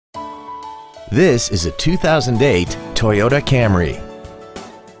This is a 2008 Toyota Camry.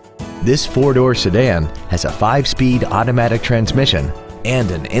 This four-door sedan has a 5-speed automatic transmission and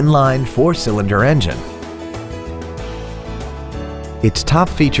an inline 4-cylinder engine. Its top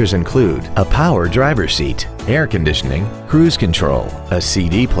features include a power driver's seat, air conditioning, cruise control, a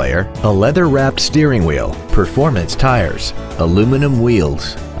CD player, a leather-wrapped steering wheel, performance tires, aluminum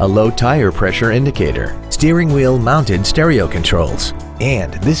wheels, a low tire pressure indicator, steering wheel mounted stereo controls,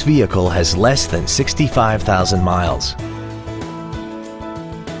 and this vehicle has less than 65,000 miles.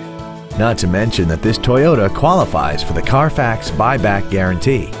 Not to mention that this Toyota qualifies for the Carfax buyback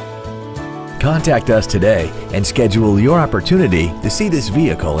guarantee. Contact us today and schedule your opportunity to see this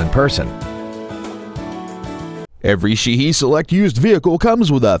vehicle in person. Every Sheehy Select used vehicle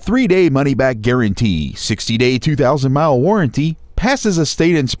comes with a 3-day money-back guarantee, 60-day 2,000-mile warranty, passes a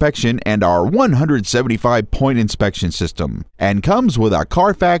state inspection and our 175-point inspection system, and comes with a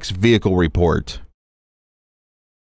Carfax vehicle report.